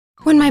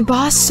When my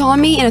boss saw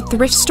me in a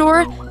thrift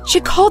store, she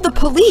called the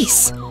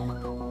police.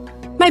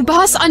 My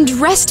boss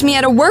undressed me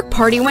at a work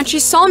party when she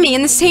saw me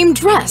in the same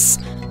dress.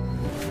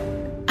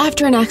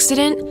 After an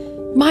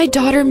accident, my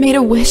daughter made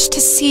a wish to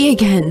see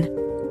again.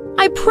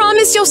 I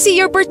promise you'll see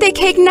your birthday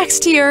cake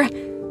next year.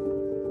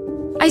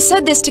 I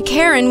said this to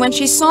Karen when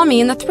she saw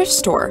me in the thrift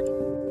store.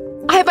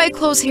 I buy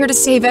clothes here to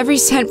save every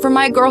cent for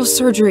my girl's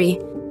surgery.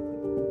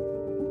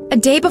 A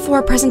day before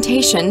a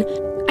presentation,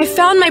 I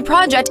found my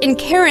project in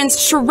Karen's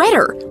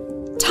shredder.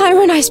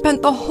 Tyra and I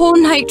spent the whole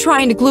night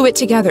trying to glue it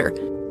together.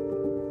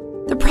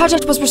 The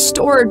project was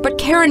restored, but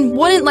Karen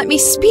wouldn't let me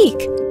speak.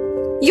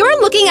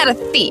 You're looking at a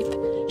thief.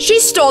 She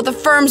stole the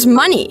firm's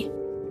money.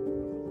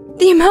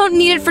 The amount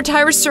needed for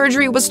Tyra's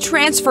surgery was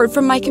transferred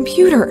from my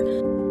computer.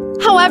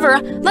 However,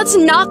 let's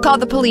not call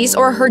the police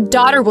or her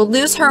daughter will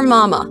lose her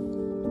mama.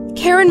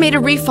 Karen made a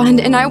refund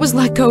and I was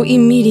let go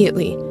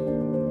immediately.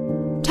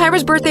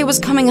 Tyra's birthday was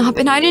coming up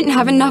and I didn't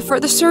have enough for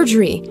the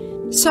surgery.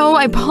 So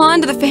I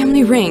pawned the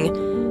family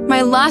ring,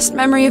 my last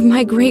memory of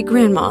my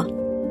great-grandma.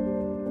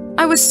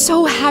 I was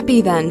so happy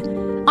then,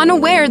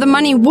 unaware the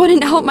money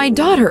wouldn't help my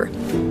daughter.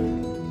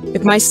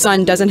 If my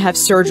son doesn't have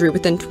surgery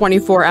within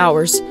 24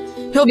 hours,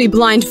 he'll be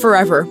blind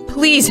forever.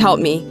 Please help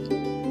me.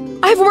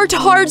 I've worked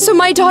hard so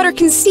my daughter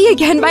can see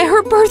again by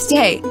her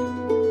birthday.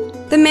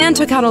 The man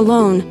took out a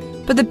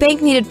loan, but the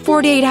bank needed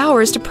 48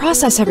 hours to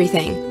process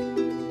everything.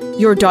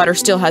 Your daughter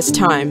still has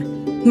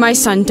time. My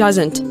son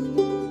doesn't.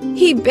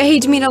 He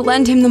begged me to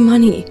lend him the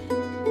money.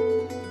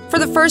 For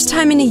the first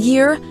time in a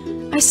year,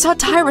 I saw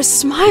Tyra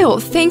smile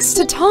thanks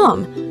to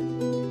Tom.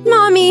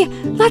 Mommy,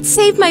 let's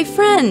save my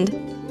friend.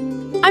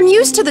 I'm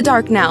used to the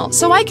dark now,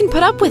 so I can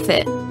put up with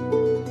it.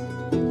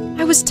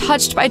 I was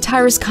touched by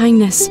Tyra's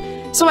kindness,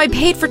 so I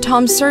paid for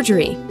Tom's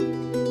surgery.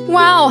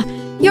 Wow,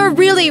 you're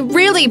really,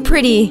 really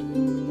pretty.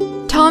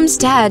 Tom's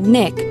dad,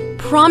 Nick,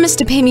 promised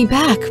to pay me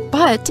back,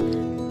 but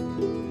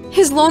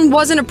his loan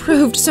wasn't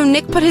approved, so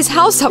Nick put his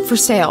house up for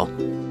sale.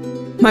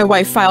 My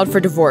wife filed for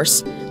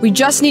divorce. We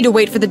just need to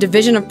wait for the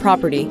division of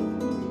property.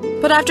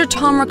 But after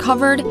Tom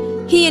recovered,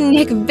 he and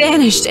Nick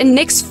vanished and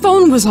Nick's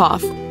phone was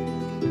off.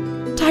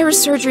 Tyra's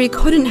surgery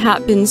couldn't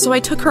happen, so I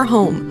took her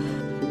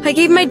home. I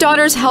gave my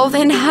daughter's health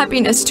and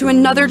happiness to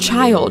another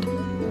child.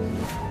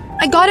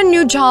 I got a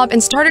new job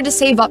and started to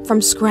save up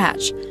from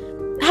scratch.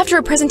 After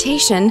a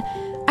presentation,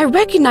 I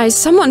recognized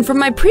someone from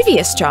my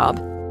previous job.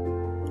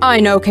 I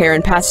know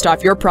Karen passed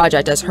off your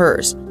project as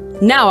hers.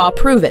 Now I'll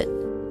prove it.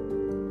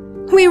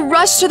 We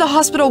rushed to the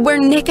hospital where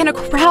Nick and a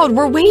crowd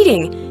were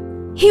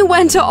waiting. He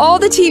went to all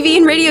the TV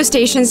and radio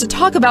stations to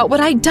talk about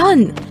what I'd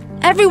done.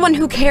 Everyone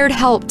who cared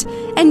helped,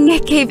 and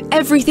Nick gave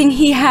everything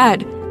he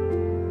had.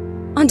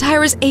 On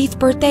Tyra's 8th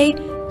birthday,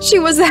 she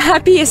was the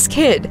happiest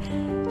kid.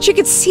 She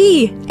could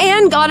see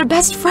and got a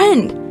best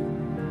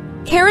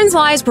friend. Karen's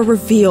lies were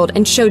revealed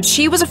and showed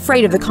she was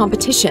afraid of the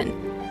competition.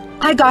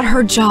 I got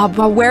her job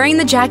while wearing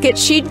the jacket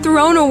she'd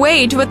thrown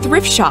away to a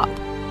thrift shop.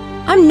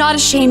 I'm not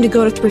ashamed to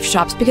go to thrift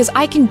shops because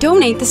I can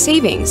donate the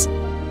savings.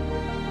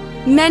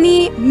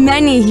 Many,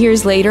 many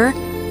years later,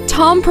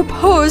 Tom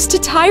proposed to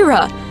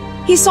Tyra.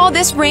 He saw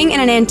this ring in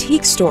an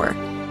antique store.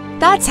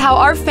 That's how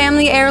our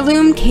family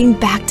heirloom came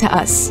back to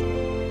us.